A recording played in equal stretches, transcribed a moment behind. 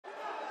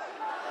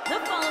The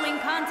following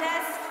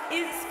contest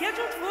is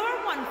scheduled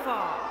for one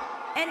fall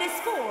and is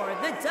for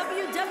the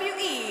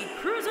WWE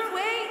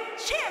Cruiserweight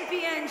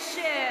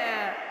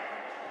Championship.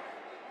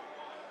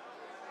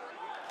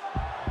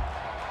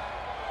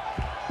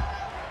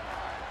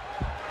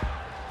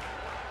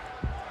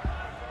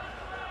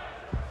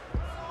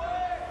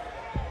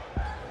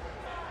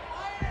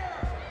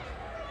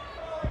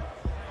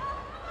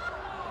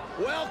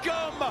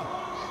 Welcome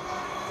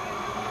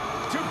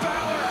to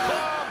Balor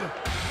Club.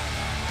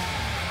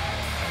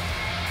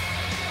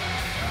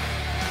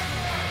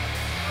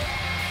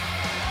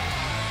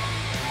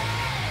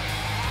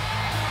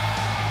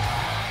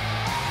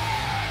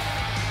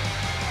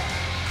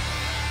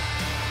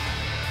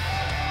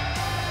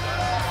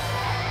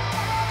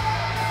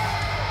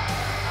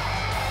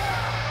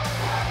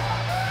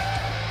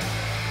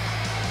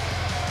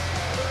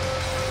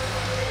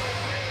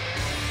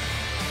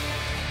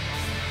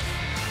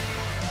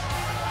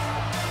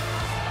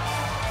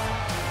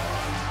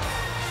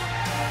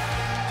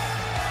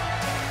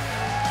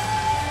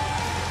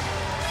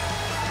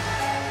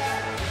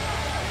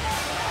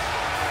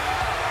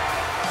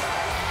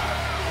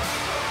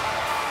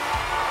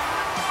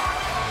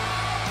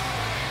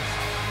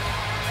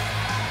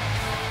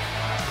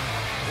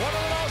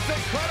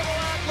 Incredible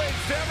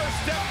athletes to ever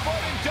step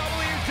foot in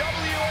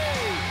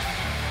WWE.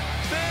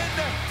 Finn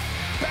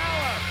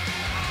Balor.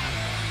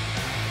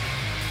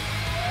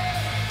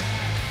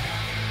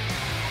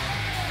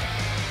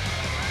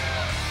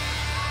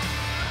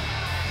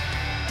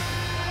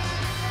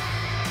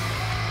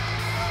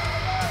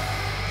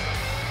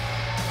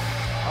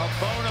 A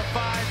bona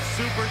fide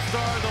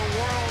superstar the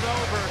world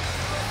over,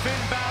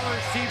 Finn Balor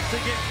seems to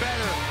get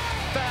better,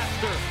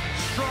 faster,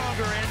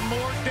 stronger, and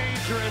more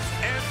dangerous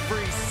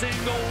every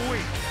single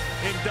week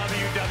in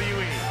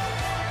WWE.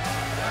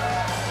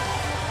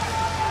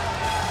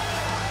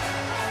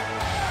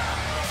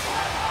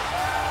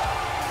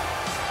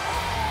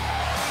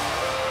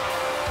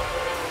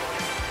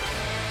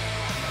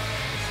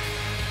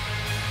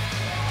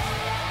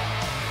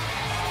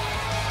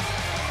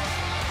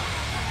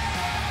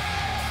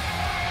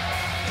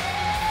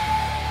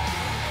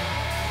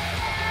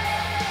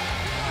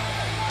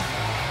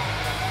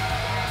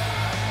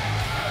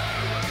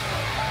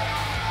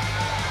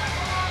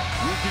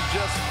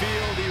 Just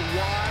feel the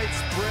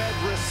widespread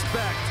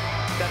respect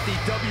that the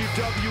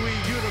WWE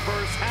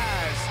Universe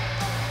has.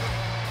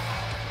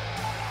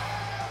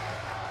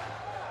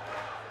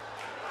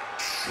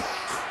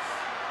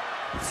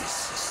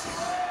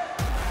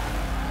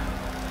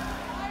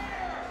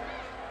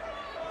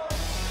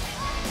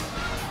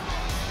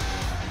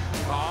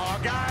 Oh,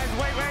 guys,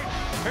 wait.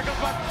 Here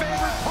comes my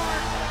favorite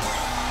part.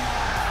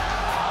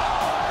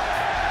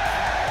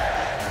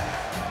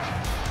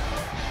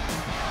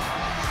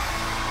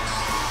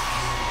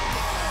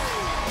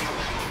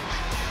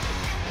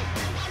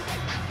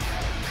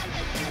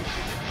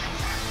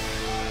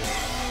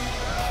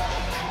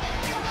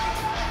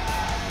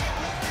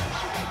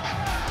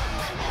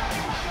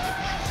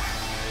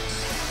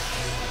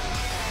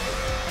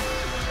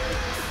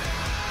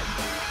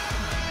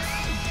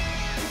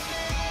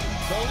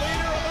 The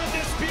leader of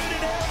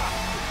Undisputed Era.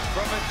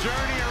 From a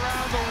journey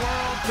around the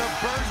world to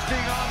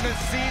bursting on the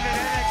scene at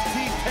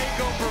NXT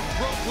TakeOver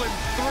Brooklyn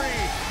 3,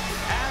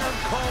 Adam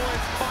Cole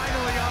is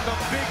finally on the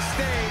big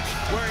stage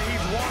where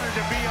he's wanted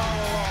to be all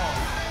along.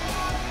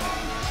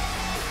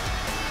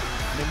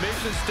 The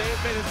mission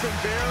statement has been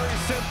very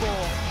simple.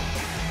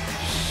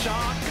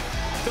 Shock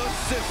the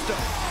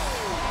system.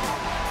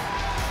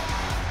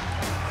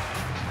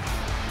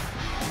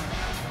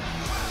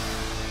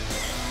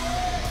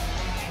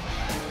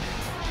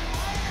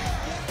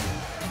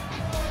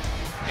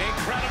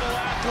 Incredible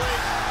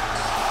athlete,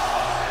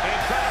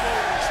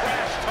 incredible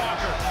trash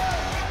talker.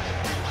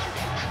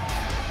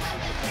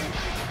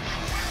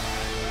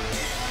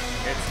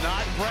 It's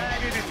not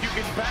bragging if you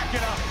can back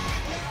it up.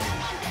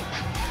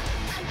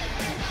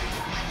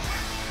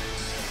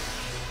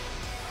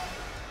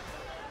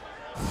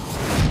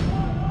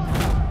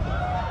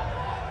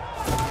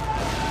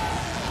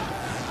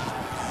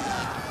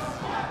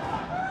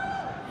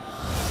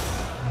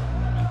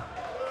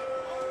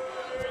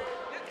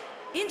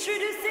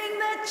 Introducing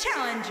the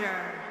challenger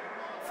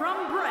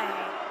from Bray,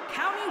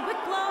 County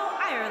Wicklow,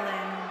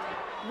 Ireland,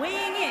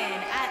 weighing in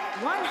at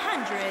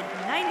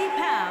 190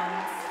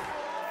 pounds,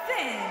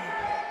 Finn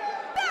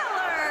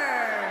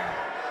Balor.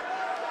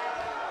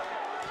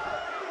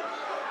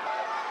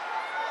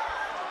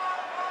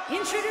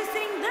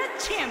 Introducing the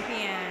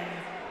champion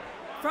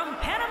from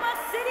Panama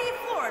City,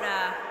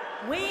 Florida,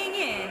 weighing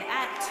in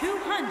at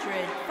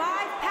 205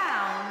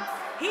 pounds,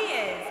 he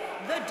is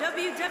the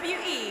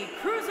WWE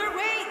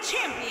Cruiserweight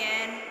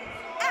Champion,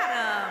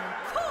 Adam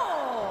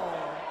Cole.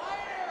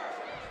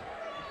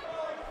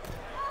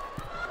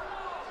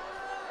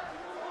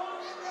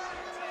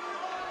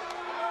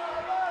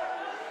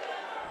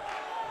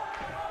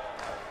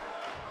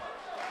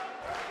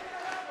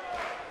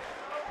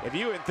 If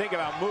you didn't think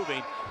about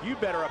moving, you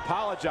better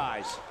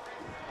apologize.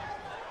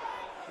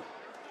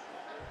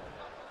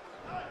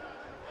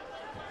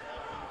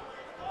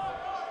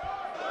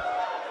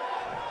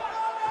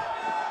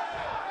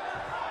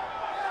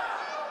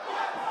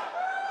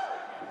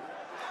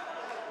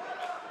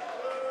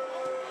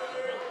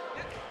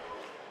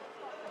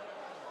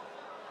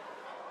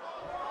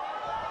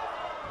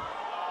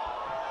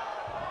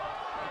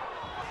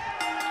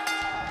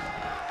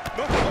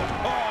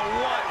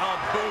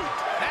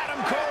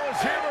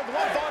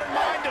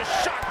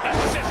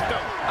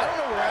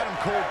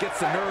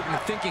 the nerve in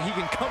thinking he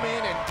can come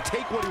in and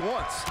take what he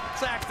wants.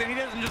 Saxton, he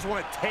doesn't just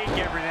want to take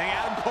everything.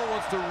 Adam Cole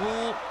wants to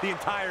rule the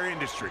entire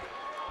industry.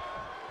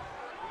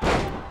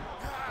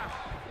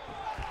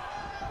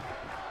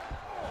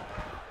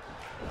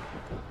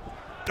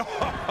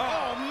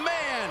 Oh,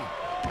 man!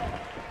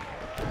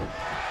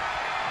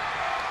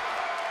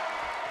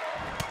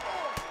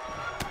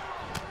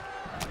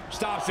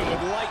 Stops him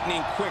with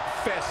lightning quick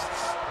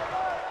fists.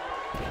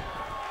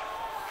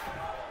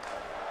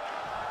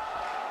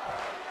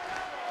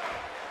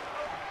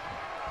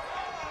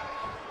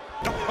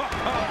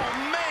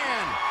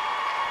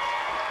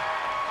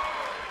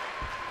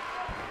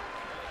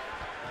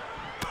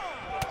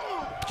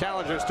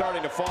 Challenger's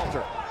starting to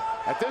falter.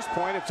 At this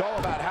point, it's all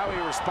about how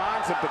he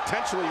responds and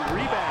potentially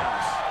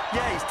rebounds.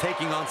 Yeah, he's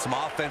taking on some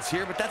offense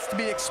here, but that's to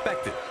be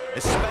expected,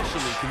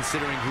 especially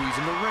considering who he's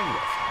in the ring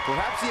with.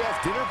 Perhaps he has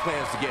dinner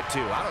plans to get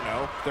to. I don't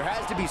know. There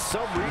has to be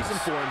some reason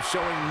for him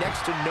showing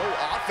next to no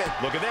offense.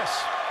 Look at this.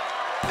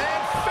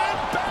 And Finn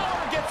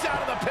Balor gets out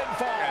of the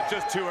pinfall. Yeah,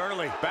 just too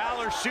early.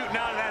 Balor shooting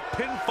out of that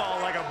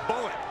pinfall like a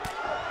bullet.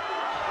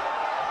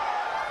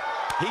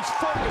 He's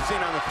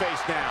focusing on the face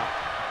now.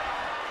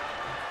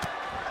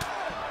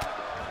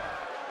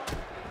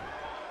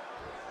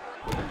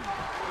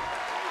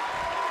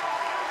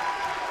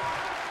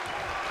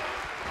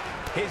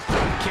 His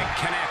drop kick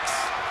connects.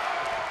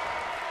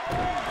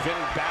 Finn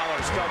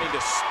Balor starting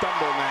to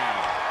stumble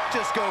now.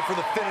 Just go for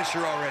the finisher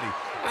already.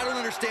 I don't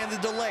understand the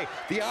delay.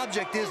 The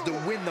object is to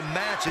win the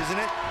match, isn't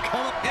it?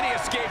 Come on. And he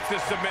escapes the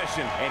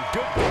submission. And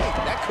good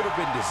thing. That could have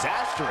been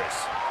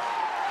disastrous.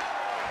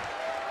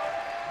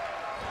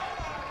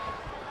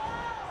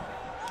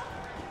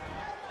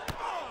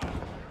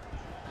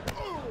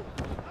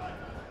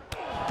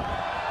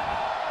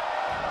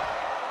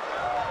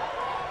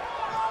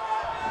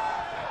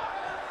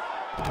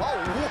 Oh,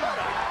 what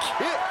a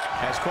kick!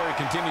 As Corey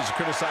continues to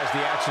criticize the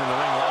action in the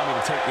ring, allow me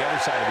to take the other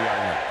side of the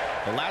argument.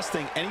 The last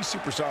thing any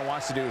superstar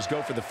wants to do is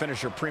go for the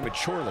finisher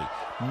prematurely.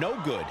 No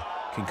good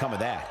can come of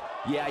that.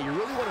 Yeah, you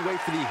really want to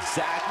wait for the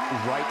exact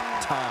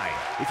right time.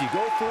 If you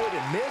go for it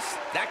and miss,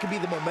 that could be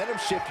the momentum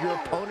shift your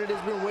opponent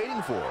has been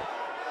waiting for.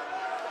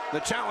 The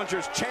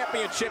challenger's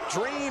championship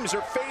dreams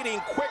are fading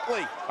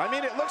quickly. I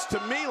mean, it looks to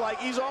me like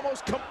he's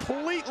almost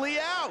completely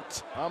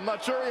out. I'm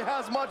not sure he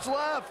has much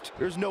left.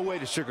 There's no way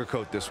to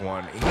sugarcoat this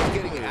one. He's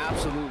getting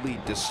absolutely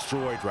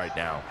destroyed right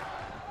now.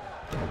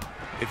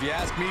 If you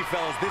ask me,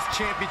 fellas, this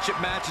championship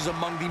match is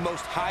among the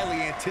most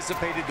highly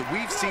anticipated that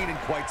we've seen in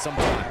quite some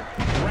time.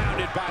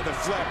 Rounded by the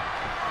flip.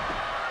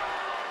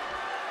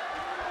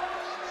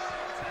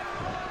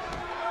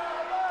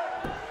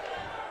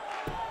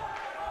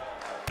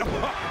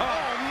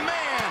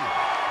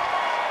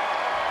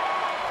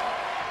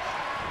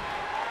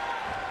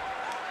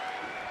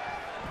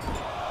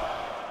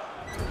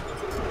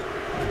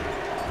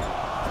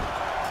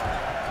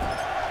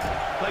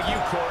 Like you,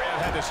 Corey,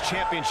 I've had this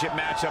championship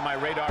match on my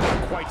radar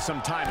for quite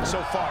some time. And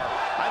so far,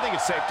 I think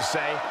it's safe to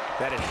say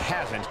that it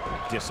hasn't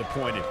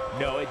disappointed.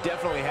 No, it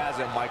definitely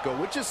hasn't, Michael,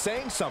 which is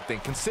saying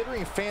something,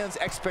 considering fans'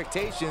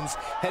 expectations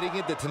heading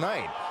into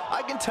tonight.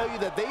 I can tell you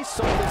that they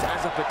saw this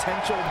as a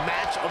potential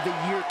match of the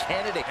year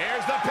candidate.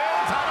 Here's the pin,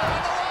 title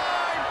on the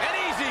line! An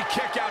easy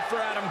kick out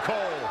for Adam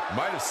Cole.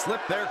 Might have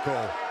slipped there,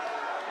 Cole.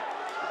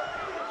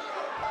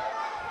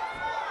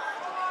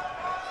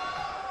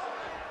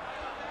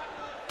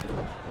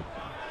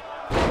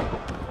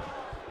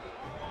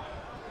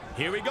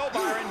 Here we go,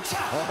 Byron.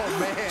 Oh,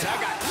 man, I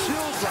got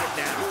chills right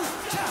now.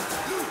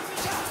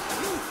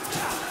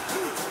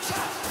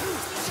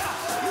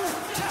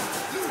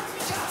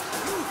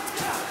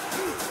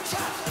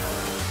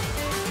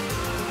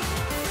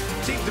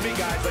 Seems to me,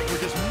 guys, like we're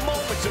just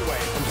moments away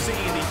from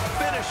seeing the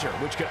finisher,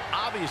 which could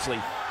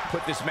obviously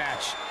put this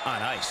match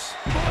on ice.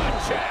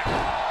 Check.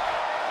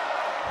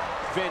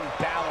 Finn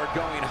Balor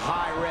going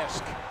high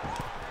risk.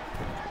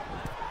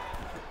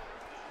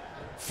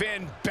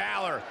 Finn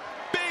Balor.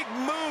 Big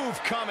move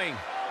coming.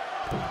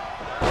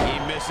 He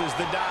misses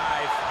the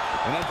dive.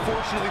 And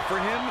unfortunately for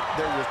him,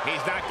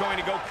 he's not going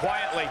to go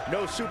quietly.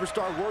 No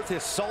superstar worth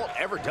his salt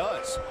ever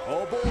does.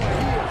 Oh boy, he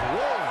is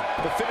rolling.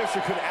 The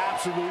finisher could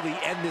absolutely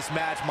end this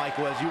match,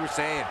 Michael, as you were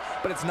saying,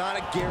 but it's not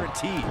a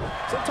guarantee.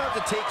 Sometimes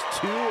it takes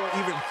 2 or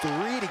even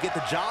 3 to get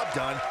the job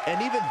done,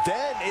 and even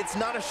then, it's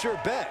not a sure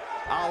bet.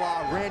 A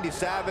la Randy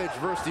Savage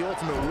versus the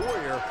Ultimate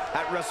Warrior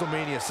at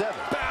WrestleMania 7.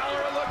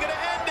 Balor looking to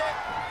end it.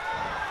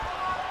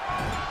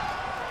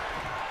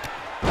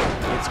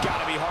 It's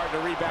got to be hard to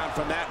rebound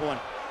from that one.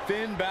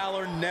 Finn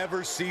Balor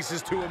never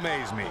ceases to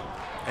amaze me.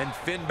 And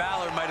Finn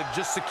Balor might have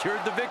just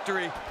secured the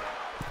victory.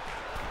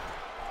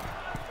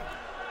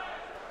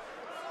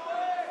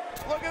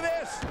 Look at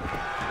this.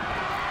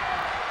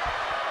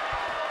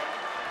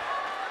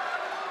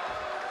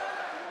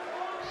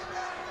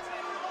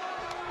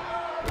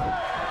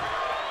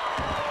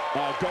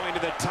 Oh, going to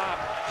the top.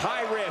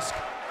 High risk.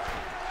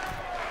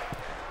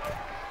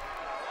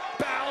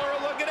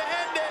 Balor looking to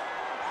end it.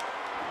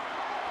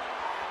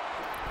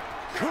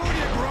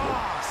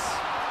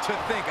 To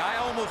think, I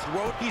almost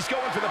wrote. He's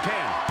going for the pin.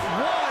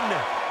 1,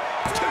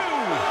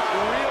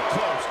 Real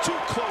close, too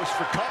close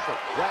for comfort.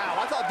 Wow,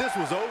 I thought this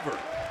was over.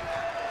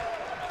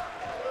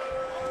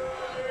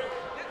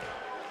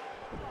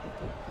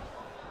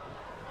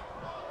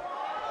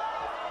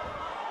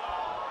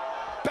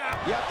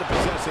 You have to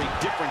possess a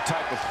different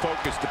type of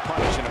focus to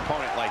punish an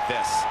opponent like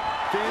this.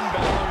 Finn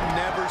Balor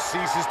never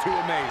ceases to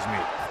amaze me.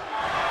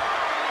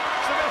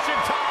 Submission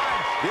time!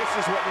 This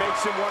is what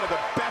makes him one of the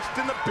best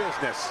in the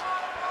business.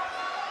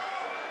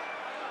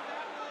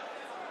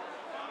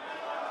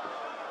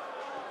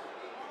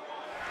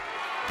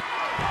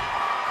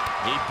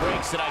 He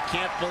breaks it. I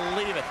can't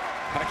believe it.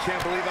 I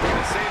can't believe I'm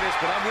going to say this,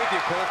 but I'm with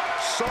you, Cole.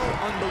 So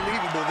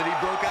unbelievable that he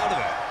broke out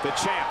of that. The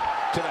champ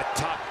to the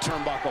top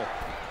turnbuckle.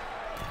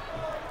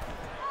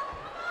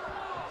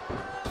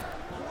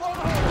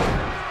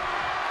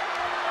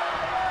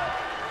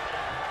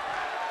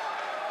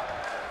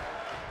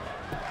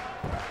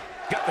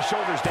 Got the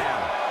shoulders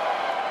down.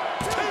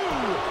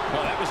 Oh,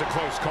 that was a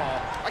close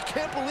call. I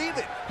can't believe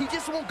it. He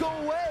just won't go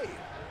away.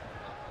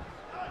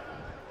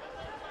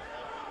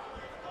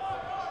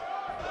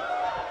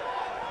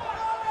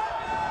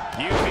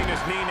 Using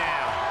his knee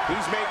now.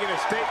 He's making a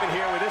statement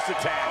here with this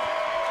attack.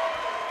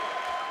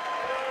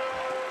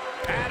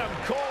 Adam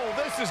Cole,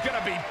 this is going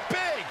to be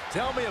big.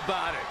 Tell me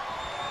about it.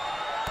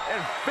 And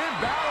Finn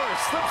Balor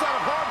slips out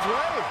of harm's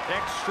way.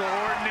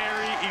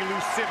 Extraordinary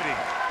elusivity.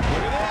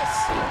 Look at this.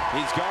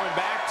 He's going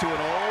back to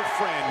an old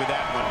friend with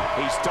that one.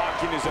 He's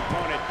stalking his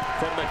opponent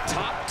from the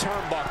top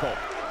turnbuckle.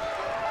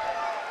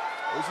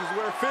 This is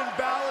where Finn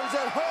Balor's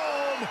at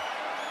home.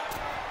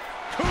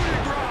 Coup de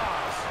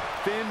grace.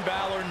 Finn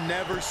Balor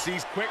never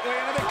ceased. Quickly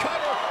into the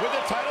cover with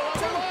the title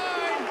on the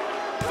line.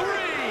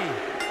 3.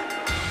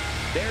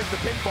 There's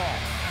the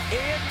pinfall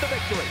and the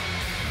victory.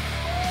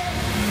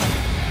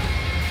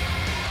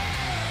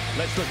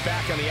 Let's look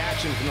back on the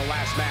action from the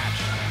last match.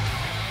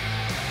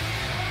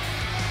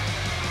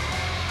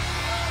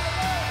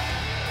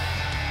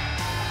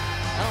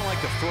 I don't like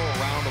to throw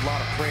around a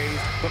lot of praise,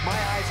 but my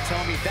eyes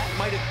tell me that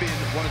might have been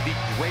one of the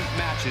great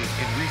matches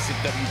in recent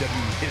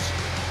WWE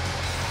history.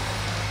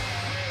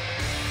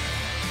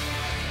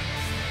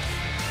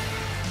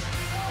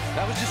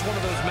 That was just one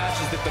of those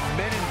matches that the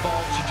men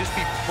involved should just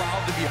be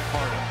proud to be a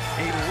part of.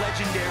 A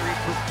legendary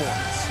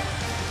performance.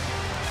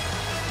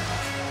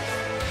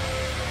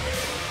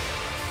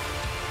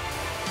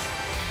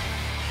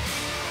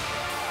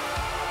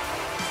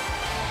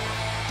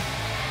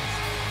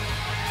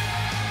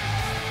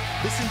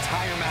 This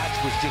entire match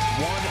was just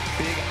one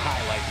big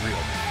highlight reel,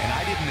 and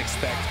I didn't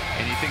expect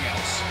anything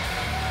else.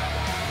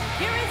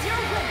 Here is your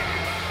winner,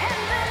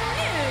 and the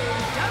new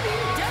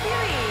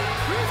WWE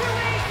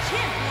Cruiserweight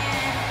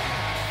Champion,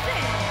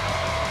 Finn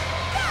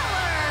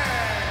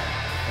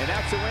Balor! And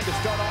that's the win to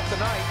start off the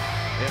night.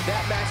 And if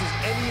that match is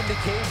any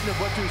indication of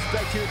what to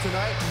expect here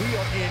tonight, we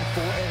are in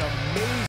for an amazing